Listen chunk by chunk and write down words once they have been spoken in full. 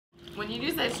when you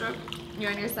do side stroke, you're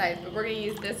on your side, but we're gonna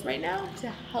use this right now to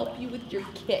help you with your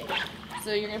kick.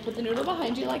 So you're gonna put the noodle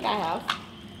behind you like I have.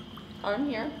 Arm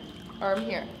here, arm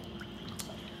here.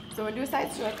 So when we do a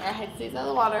side stroke, our head stays out of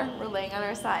the water, we're laying on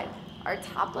our side. Our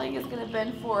top leg is gonna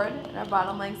bend forward and our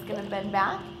bottom leg is gonna bend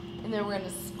back, and then we're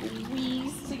gonna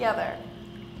squeeze together.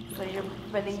 So you're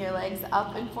bending your legs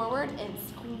up and forward and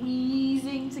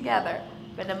squeezing together.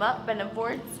 Bend them up, bend them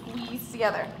forward, squeeze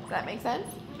together. Does that make sense?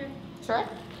 Sure. Sure?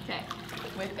 Okay.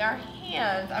 With our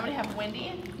hands, I'm gonna have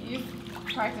Wendy, you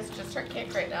practice just her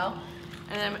kick right now.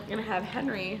 And I'm gonna have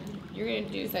Henry, you're gonna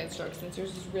do side strokes since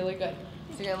yours is really good.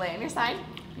 So you're gonna lay on your side,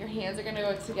 your hands are gonna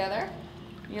go together,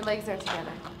 your legs are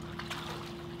together.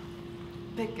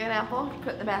 Pick an apple,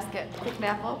 put in the basket. Pick an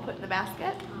apple, put in the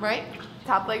basket, right?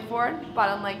 Top leg forward,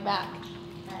 bottom leg back.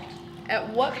 At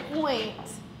what point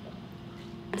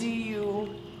do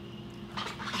you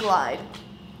glide?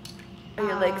 Are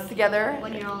your legs together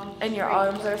when you're all and your straight.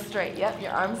 arms are straight? Yep,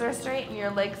 your arms are straight and your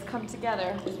legs come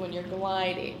together is when you're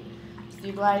gliding. So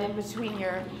you glide in between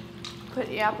your, put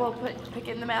your apple, pick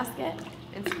it in the basket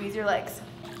and squeeze your legs.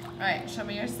 All right, show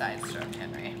me your side stroke,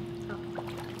 Henry.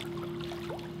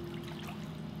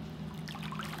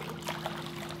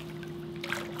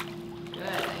 Good,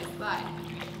 nice glide.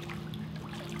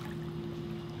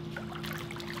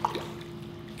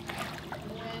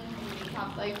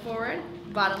 Top leg forward,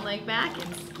 bottom leg back,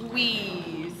 and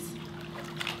squeeze.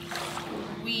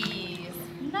 Squeeze.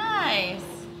 Nice.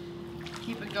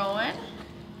 Keep it going.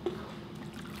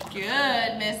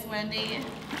 Good, Miss Wendy.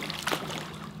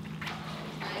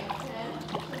 9, 10.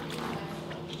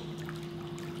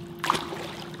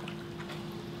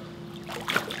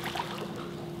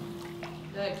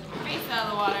 Good. Face out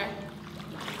of the water.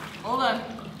 Hold on.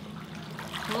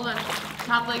 Hold on.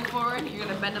 Top leg forward, you're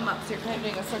gonna bend them up. So you're kind of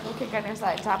doing a circle kick on your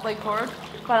side. Top leg forward,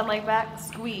 bottom leg back,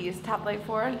 squeeze. Top leg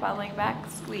forward, bottom leg back,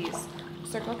 squeeze.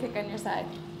 Circle kick on your side.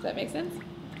 Does that make sense?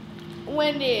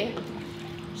 Wendy,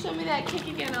 show me that kick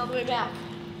again all the way back.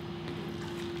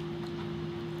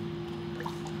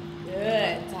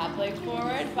 Good. Top leg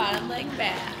forward, bottom leg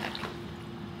back.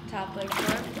 Top leg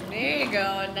forward. There you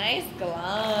go. Nice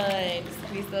glide.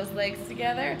 Squeeze those legs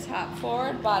together. Top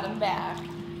forward, bottom back.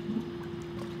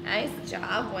 Nice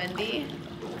job, Wendy.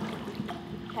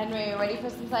 Henry, you ready for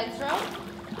some side stroke?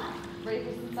 Ready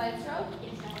for some side stroke?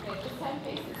 Yes, Okay, this time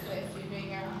face this way. So you're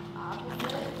doing your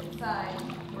opposite side.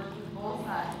 Work with both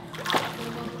sides.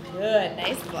 Good,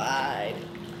 nice glide.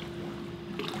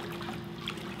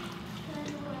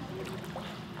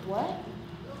 What?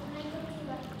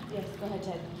 Yes, go ahead,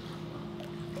 Ted.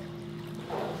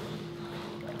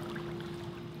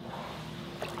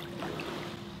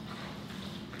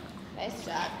 Nice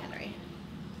job, Henry.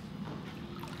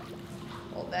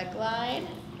 Hold that glide.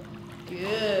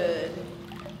 Good.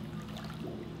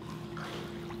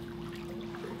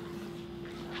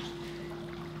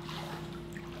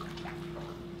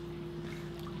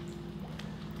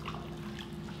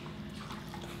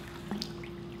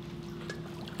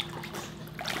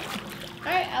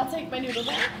 All right, I'll take my noodle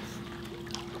back.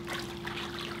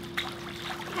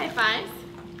 High fives.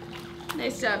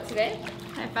 Nice job today.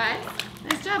 High fives.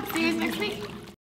 Nice job. See you guys next week.